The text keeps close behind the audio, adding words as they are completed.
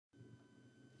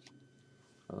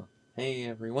Hey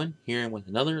everyone, here with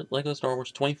another LEGO Star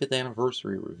Wars 25th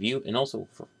anniversary review, and also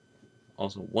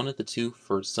one of the two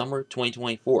for summer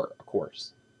 2024, of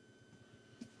course.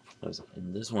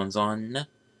 And this one's on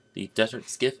the Desert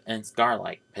Skiff and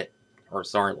Sarlacc pit,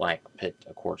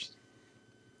 of course.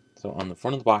 So on the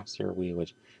front of the box here, we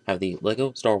would have the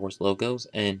LEGO Star Wars logos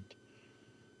and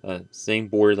same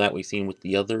border that we've seen with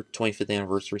the other 25th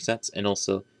anniversary sets, and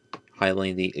also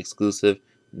highlighting the exclusive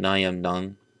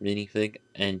Nyan minifig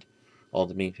and all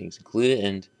the minifigs included,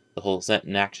 and the whole set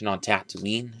in action on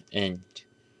Tatooine. And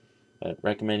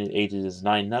recommended ages is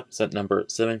 9 and up. Set number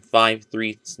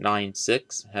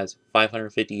 75396 has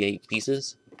 558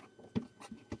 pieces.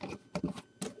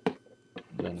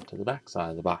 Then to the back side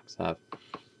of the box, have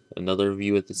another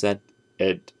view of the set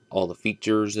and all the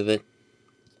features of it,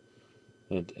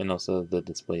 and also the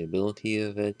displayability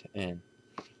of it, and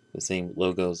the same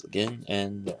logos again,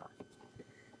 and there.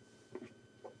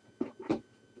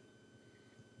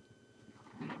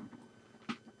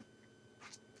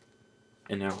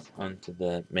 And now onto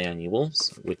the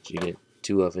manuals, which you get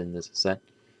 2 of in this set.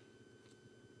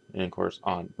 And of course,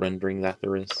 on rendering that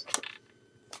there is.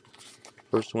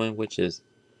 First one, which is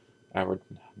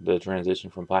the transition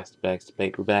from plastic bags to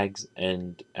paper bags,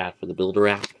 and ad for the Builder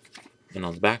app. And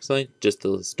on the backside, just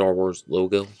the Star Wars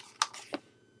logo.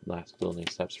 Last building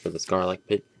steps for the Sarlacc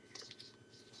pit.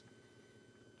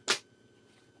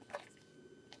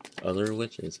 Other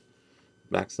which is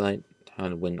backside, how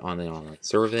to win on the online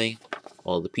survey.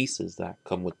 All the pieces that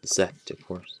come with the set, of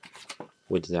course,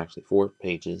 which is actually 4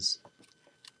 pages.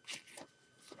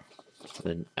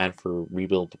 Then ad for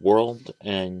Rebuild World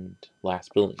and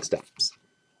last building steps.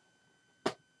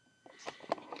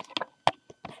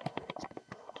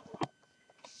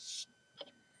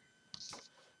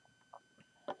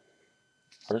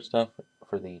 First up,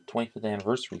 for the 25th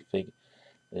anniversary fig,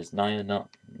 is 9 and up.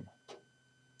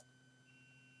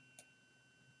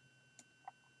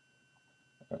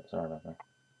 Sorry about that.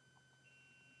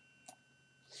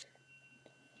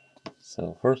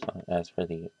 So first, as for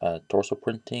the torso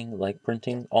printing, leg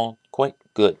printing, all quite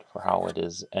good for how it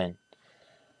is. And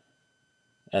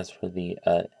as for the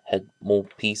head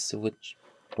mold piece, which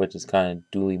is kind of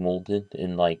dually molded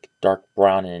in like dark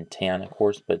brown and tan, of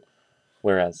course, but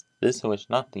whereas this was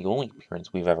not the only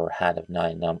appearance we've ever had of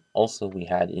 9 also we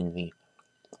had in the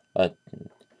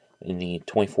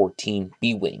 2014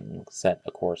 B-Wing set,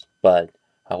 of course, but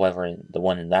however, the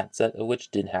one in that set, which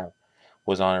did have,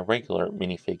 was on a regular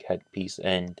minifig headpiece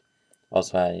and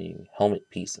also had a helmet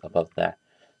piece above that.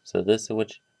 So this,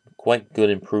 which quite good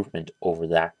improvement over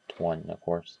that one, of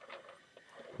course.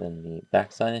 Then the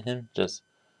backside of him just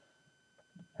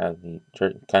have the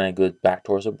kind of good back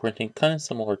torso printing, kind of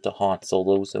similar to Han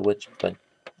Solo's, which, but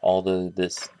although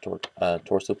this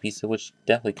torso piece, which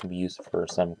definitely can be used for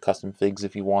some custom figs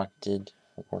if you wanted,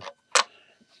 of course.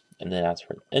 And then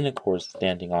of course,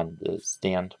 standing on the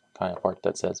stand kind of part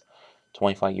that says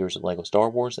 25 years of LEGO Star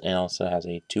Wars, and also has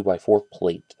a 2x4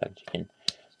 plate that you can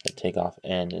take off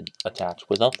and attach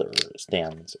with other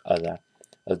stands of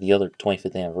the other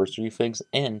 25th anniversary figs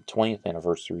and 20th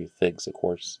anniversary figs, of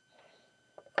course.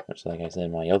 Just like I said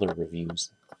in my other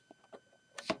reviews.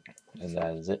 And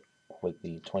that is it with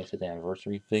the 25th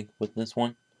anniversary fig with this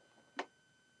one.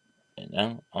 And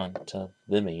now on to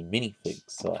the main minifig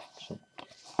selection.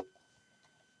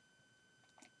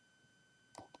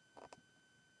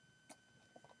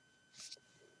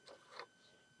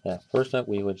 First up,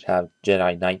 we would have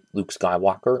Jedi Knight Luke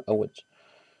Skywalker, which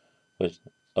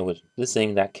this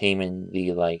thing that came in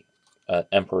the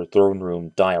Emperor Throne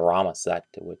Room diorama set,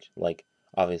 which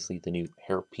obviously the new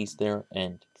hairpiece there,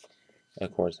 and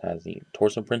of course has the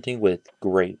torso printing with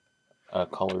great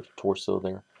colored torso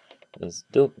there. Is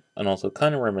still, and also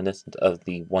kind of reminiscent of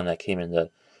the one that came in the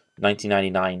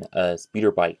 1999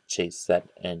 speeder bike chase set,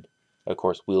 and of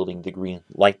course wielding the green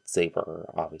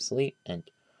lightsaber, obviously. And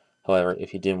however,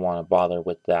 if you didn't want to bother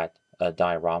with that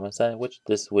diorama set, which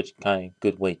kind of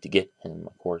good way to get him,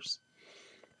 of course.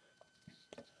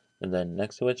 And then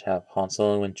next to which have Han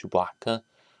Solo and Chewbacca,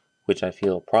 which I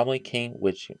feel probably came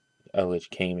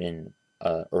in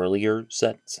earlier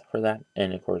sets for that,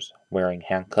 and of course wearing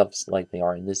handcuffs like they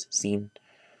are in this scene.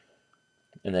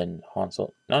 And then Han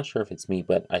Solo, not sure if it's me,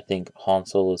 but I think Han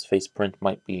Solo's face print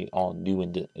might be all new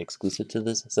and exclusive to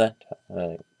this set,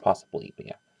 possibly, but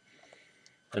yeah.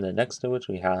 And then next to which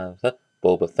we have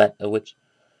Boba Fett, which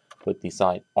with the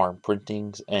side arm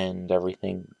printings and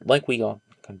everything, like we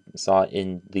saw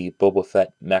in the Boba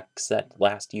Fett mech set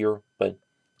last year, but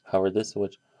however this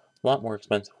was a lot more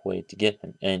expensive way to get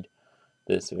him, and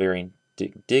this variant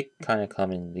did kind of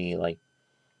come in the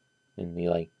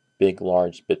big,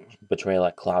 large Betrayal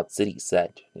at Cloud City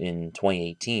set in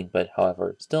 2018, but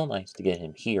however, still nice to get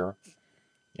him here.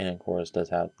 And of course, does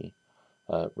have the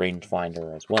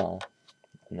rangefinder as well,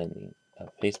 and then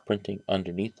the face printing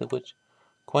underneath of which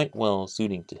quite well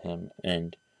suiting to him,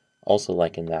 and also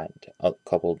like in that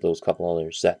couple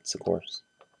other sets, of course.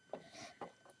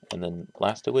 And then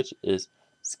last of which is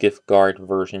Skiff Guard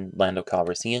version Lando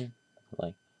Calrissian,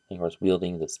 like of course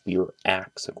wielding the spear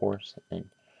axe, of course, and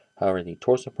however the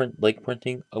torso print, leg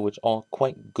printing, of which all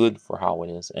quite good for how it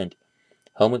is, and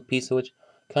helmet piece of which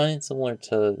kind of similar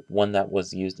to one that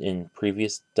was used in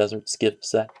previous Desert Skiff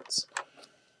sets,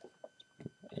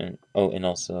 and and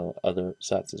also other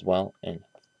sets as well. And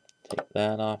take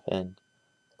that off, and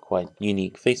quite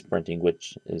unique face printing,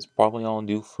 which is probably all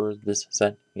new for this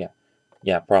set.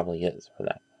 Yeah, probably is for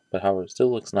that. But however, it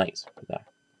still looks nice for that.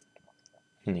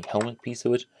 And the helmet piece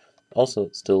of which also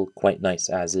still quite nice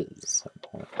as is.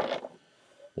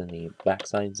 Then the back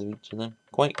sides of each of them,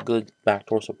 quite good back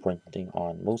torso printing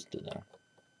on most of them.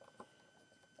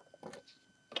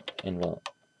 And well,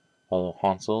 although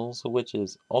Han Solo's, which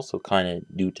is also kind of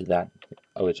new to that,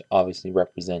 which obviously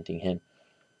representing him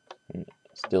and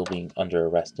still being under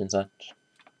arrest and such.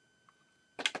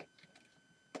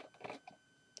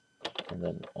 And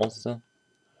then also,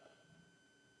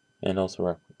 and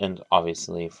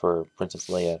obviously for Princess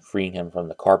Leia, freeing him from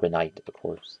the carbonite, of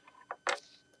course.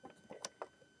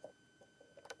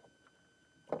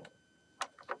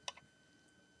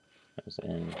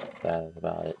 And that is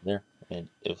about it there. And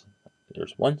if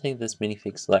there's one thing this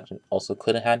minifig selection also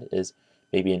could have had is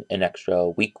maybe an extra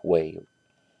weak way,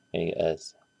 weak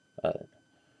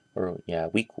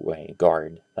way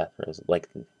guard that was like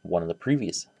one of the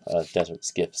previous Desert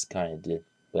Skiffs kind of did,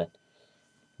 but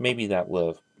maybe that would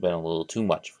have been a little too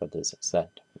much for this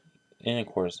set. And of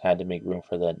course, had to make room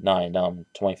for the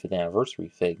 25th anniversary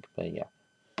fig, but yeah.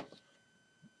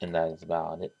 And that is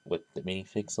about it with the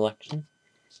minifig selection.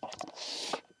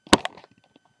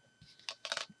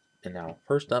 And now,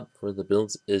 first up for the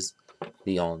builds is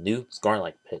the all-new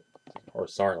Sarlacc Pit, or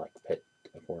Sarlacc Pit,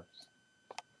 of course.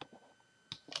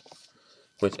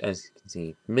 Which, as you can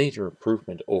see, major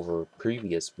improvement over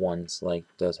previous ones, like,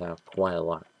 does have quite a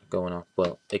lot going on.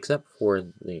 Well, except for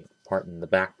the part in the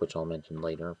back, which I'll mention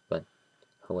later, but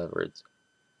however, it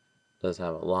does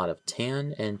have a lot of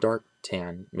tan and dark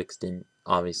tan mixed in,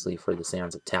 obviously, for the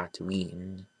sands of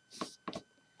Tatooine.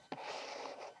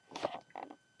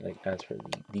 Like, as for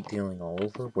the detailing all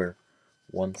over, where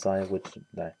one side of which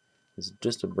that is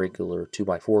just a regular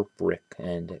 2x4 brick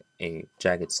and a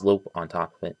jagged slope on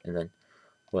top of it, and then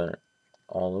where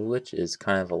all of which is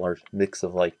kind of a large mix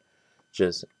of like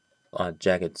just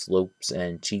jagged slopes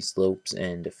and cheese slopes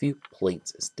and a few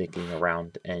plates sticking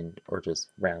around and or just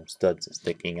random studs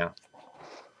sticking out,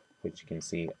 which you can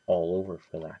see all over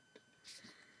for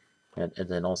that. And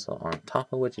then also on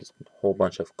top of which is a whole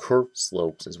bunch of curved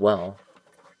slopes as well.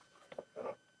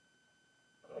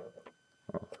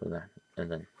 For that.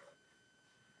 And then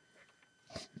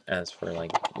as for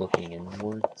like looking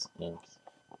inwards, there's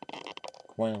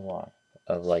quite a lot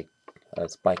of like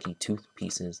spiky tooth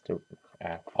pieces to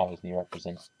obviously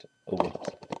represent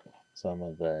some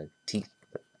of the teeth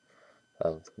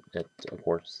of it, of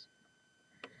course.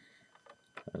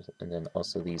 And then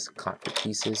also these cockpit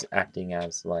pieces acting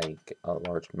as like a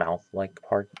large mouth-like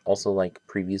part, also like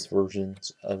previous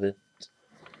versions of it.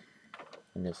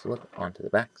 And if you look onto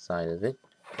the back side of it,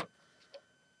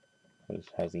 which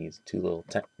has these two little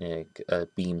Technic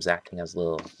beams acting as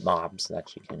little knobs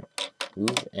that you can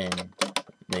move and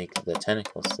make the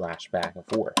tentacles slash back and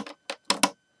forth.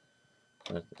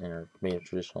 And are made of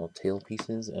traditional tail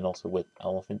pieces and also with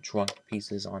elephant trunk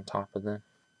pieces on top of them.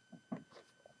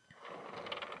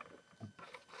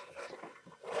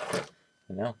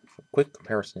 And now, for quick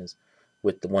comparisons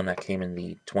with the one that came in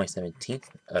the 2017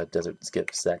 Desert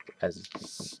Skiff set, as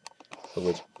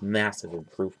which massive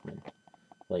improvement.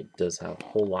 Like, does have a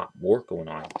whole lot more going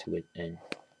on to it, and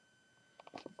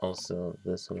also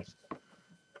this was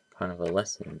kind of a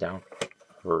less than down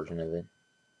version of it.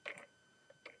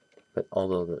 But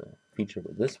although the feature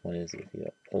with this one is if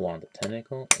you pull on the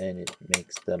tentacle and it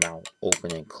makes the mouth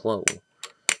open and close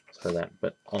for that.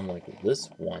 But unlike this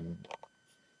one,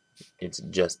 it's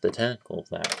just the tentacles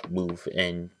that move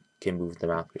and can move the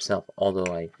mouth yourself.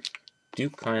 Although I do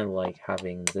kind of like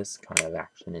having this kind of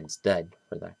action instead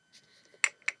for that.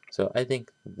 So I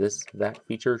think that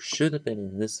feature should have been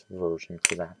in this version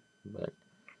for that. But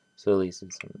so at least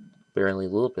it's barely a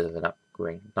little bit of an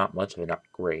upgrade, not much of an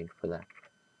upgrade for that.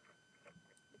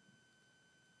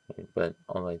 But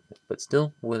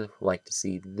still would have liked to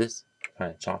see this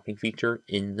kind of chopping feature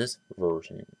in this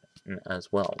version as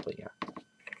well. But yeah.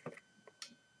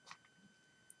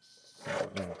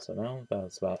 So now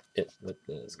that's about it with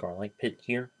the Sarlacc pit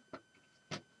here.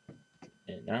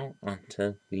 And now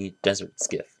onto the desert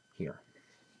skiff here,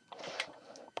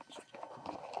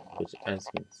 which, as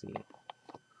you can see,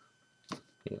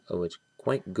 which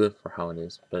quite good for how it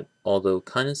is, but although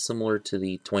kind of similar to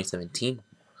the 2017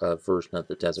 version of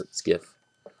the desert skiff.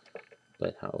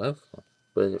 But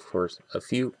of course, a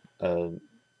few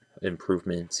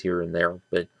improvements here and there,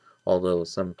 but although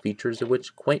some features of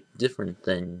which quite different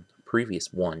than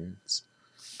previous ones.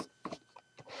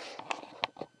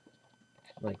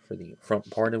 Like for the front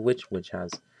part of which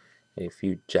has a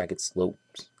few jagged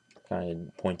slopes kind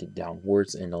of pointed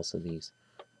downwards, and also these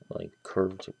like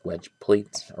curved wedge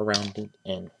plates around it,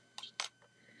 and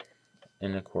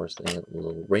of course a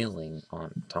little railing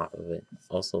on top of it,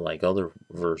 also like other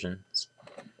versions.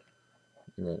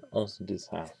 And then also does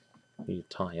have a few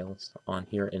tiles on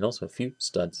here, and also a few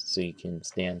studs so you can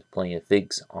stand plenty of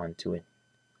figs onto it.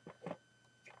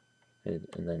 And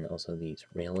then also these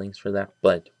railings for that,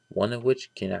 but one of which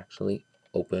can actually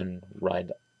open right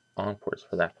onwards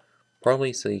for that.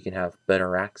 Probably so you can have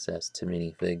better access to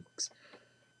minifigs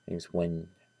when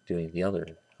doing the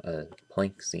other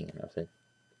plank scene of it.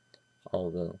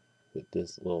 Although with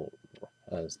this little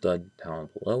stud down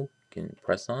below, you can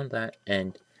press on that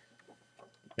and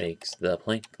makes the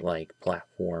plank-like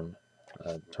platform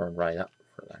turn right up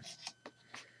for that.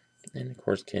 And of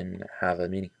course can have a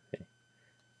minifig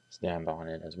stand on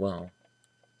it as well.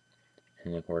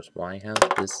 And of course, why have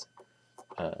this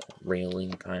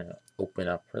railing kind of open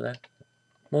up for that?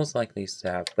 Most likely is to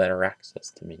have better access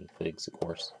to minifigs, of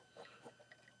course.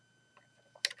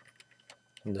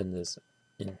 And then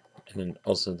and then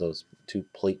also those two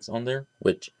plates on there,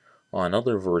 which on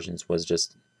other versions was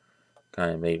just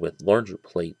kind of made with larger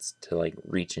plates to like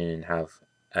reach in and have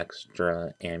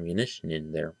extra ammunition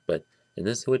in there. But in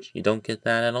this Switch, you don't get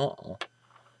that at all.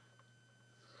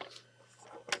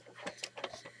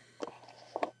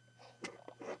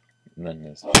 And then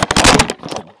this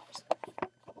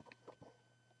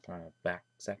kind of back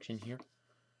section here,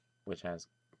 which has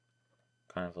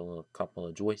kind of a little couple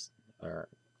of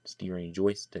steering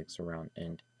joysticks around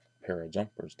and a pair of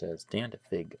jumpers to stand a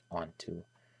fig onto.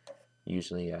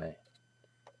 Usually a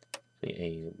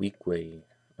weakway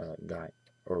guy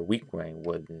or weakway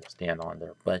would stand on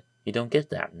there, but you don't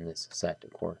get that in this set,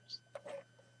 of course.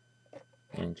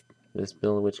 And this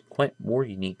build, which is quite more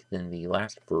unique than the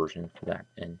last version for that,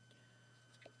 and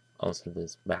also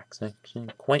this back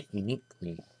section, quite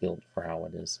uniquely built for how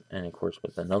it is, and of course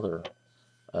with another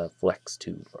flex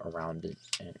tube around it,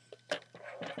 and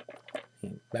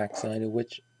the backside of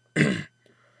which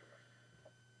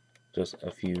just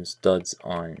a few studs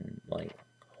on like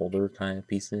holder kind of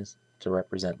pieces to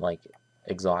represent like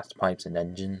exhaust pipes and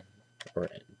engine or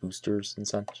boosters and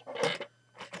such.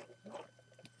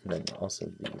 And then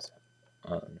also these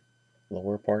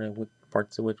lower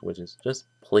parts of which is just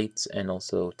plates and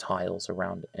also tiles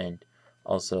around, and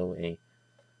also a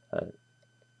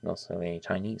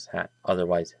Chinese hat,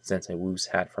 otherwise Sensei Wu's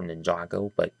hat from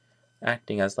Ninjago, but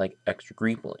acting as like extra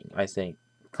greebling. I say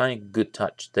kind of good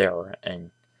touch there,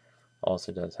 and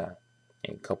also does have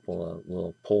a couple of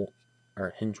little pole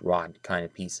or hinge rod kind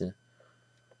of pieces,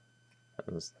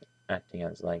 acting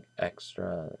as like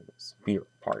extra spear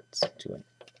parts to it.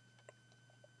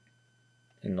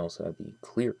 And also have the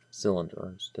clear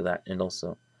cylinders to that, and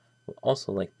also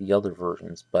like the other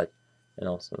versions, but and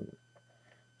also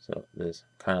so this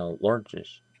kind of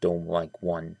largish dome-like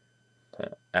one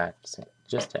to act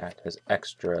as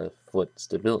extra foot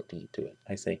stability to it.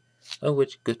 I say, oh,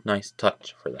 which good nice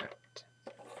touch for that.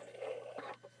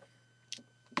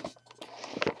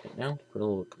 And now for a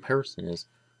little comparison is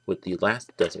with the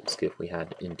last desert skiff we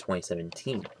had in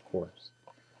 2017, of course.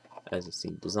 As you see,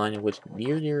 design of which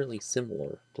nearly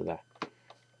similar to that,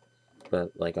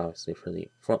 but like obviously for the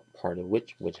front part of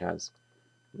which has,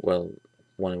 well,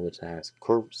 one of which has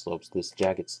curved slopes, this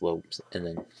jagged slopes, and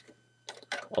then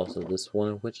also this one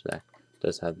of which that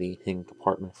does have the hidden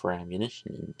compartment for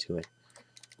ammunition into it.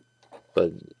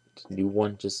 But the new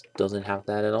one just doesn't have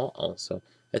that at all. So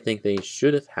I think they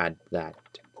should have had that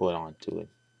put onto it,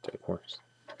 of course.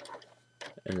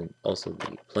 And then also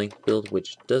the plank build,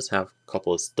 which does have a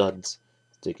couple of studs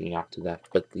sticking out to that,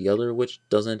 but the other which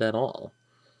doesn't at all.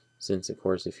 Since of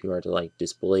course if you are to like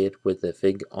display it with a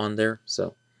fig on there,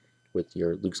 so with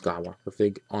your Luke Skywalker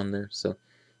fig on there, so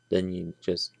then you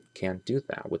just can't do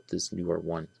that with this newer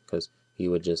one, because he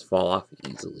would just fall off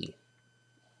easily.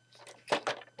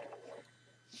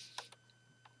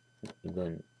 And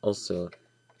then also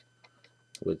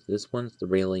with this one, the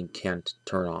railing can't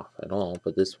turn off at all,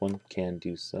 but this one can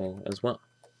do so as well.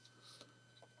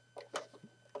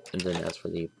 And then as for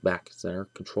the back center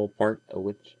control part,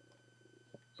 which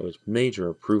was major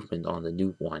improvement on the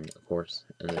new one, of course.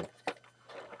 And then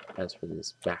as for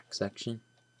this back section,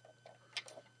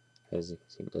 as you can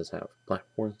see, it does have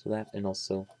platforms for that, and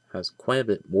also has quite a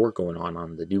bit more going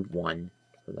on the new one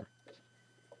for that.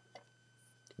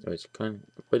 Which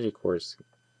but of course,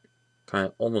 kind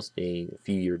of almost a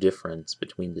few year difference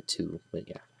between the two, but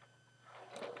yeah.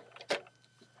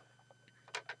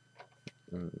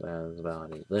 And that's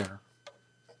about it there.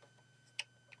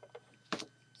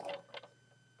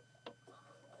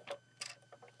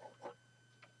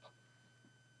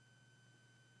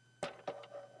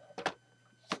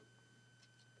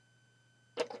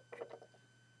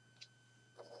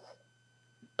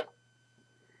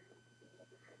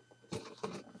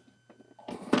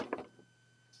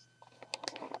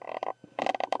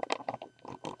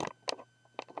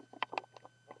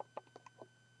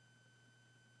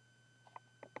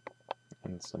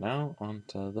 And so now on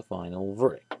to the final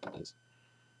verdict.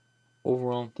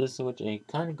 Overall, this is a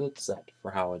kind of good set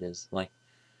for how it is.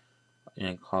 And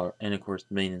of course,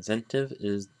 the main incentive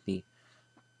is the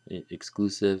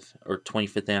exclusive or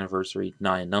 25th anniversary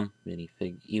Nyan Num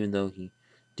minifig, even though he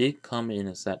did come in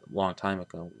a set a long time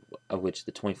ago, of which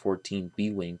the 2014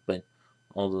 B-Wing, but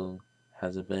although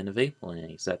hasn't been available in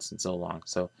any sets in so long.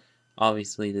 So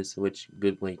obviously this is a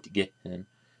good way to get him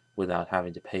without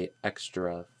having to pay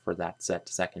extra for that set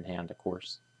secondhand, of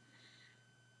course.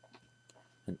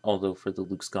 And although for the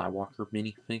Luke Skywalker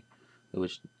minifig, it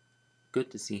was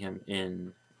good to see him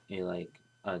in a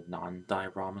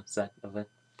non-diorama set of it.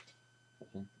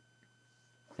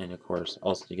 And of course,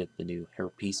 also to get the new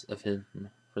hairpiece of him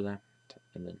for that.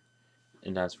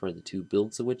 And as for the two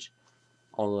builds of which,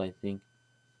 although I think,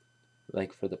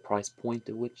 for the price point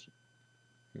of which,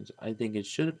 I think it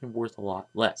should have been worth a lot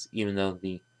less, even though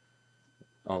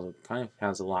although it kind of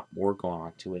has a lot more going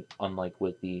on to it, unlike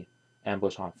with the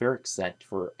Ambush on Ferric set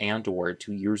for Andor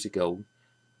 2 years ago,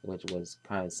 which was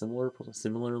kind of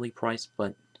similarly priced,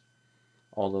 but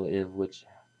although which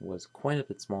was quite a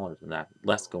bit smaller than that,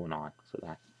 less going on for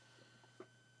that.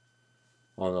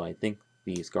 Although I think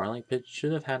the Sarlacc pit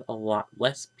should have had a lot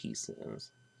less pieces,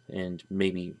 and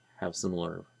maybe have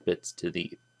similar bits to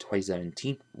the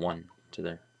 2017 one to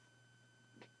there.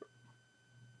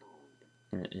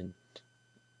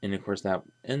 And of course that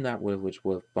which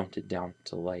would have bumped it down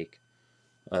to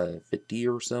 50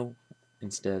 or so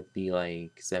instead of the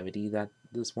 70 that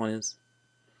this one is.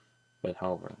 But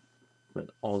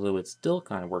although it still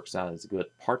kind of works out as a good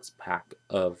parts pack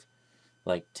of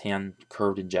tan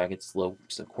curved and jagged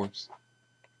slopes, of course.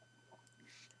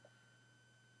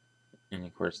 And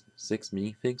of course 6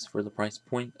 minifigs for the price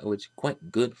point, which is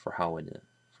quite good for how it is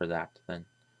for that then.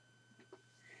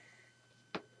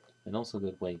 And also a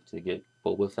good way to get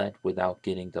Boba Fett without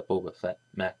getting the Boba Fett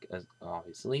mech,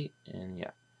 obviously, and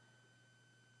yeah.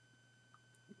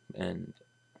 And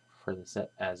for the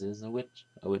set as is, which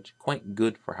quite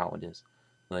good for how it is.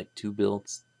 2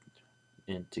 builds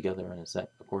together in a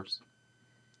set, of course.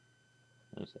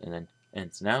 And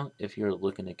so now, if you're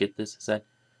looking to get this set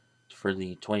for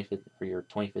your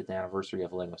 25th anniversary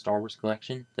of LEGO Star Wars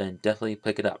collection, then definitely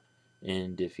pick it up.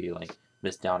 And if you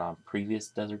missed out on previous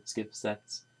Desert Skiff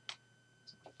sets,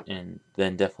 and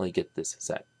then definitely get this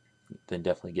set. Then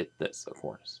definitely get this, of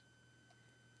course.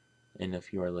 And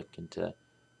if you are looking to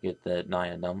get the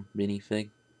Nyan Num minifig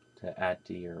to add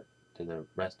to the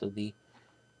rest of the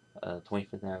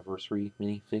 25th anniversary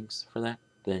minifigs for that,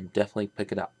 then definitely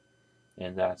pick it up.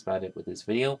 And that's about it with this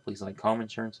video. Please like,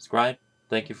 comment, share, and subscribe.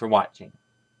 Thank you for watching.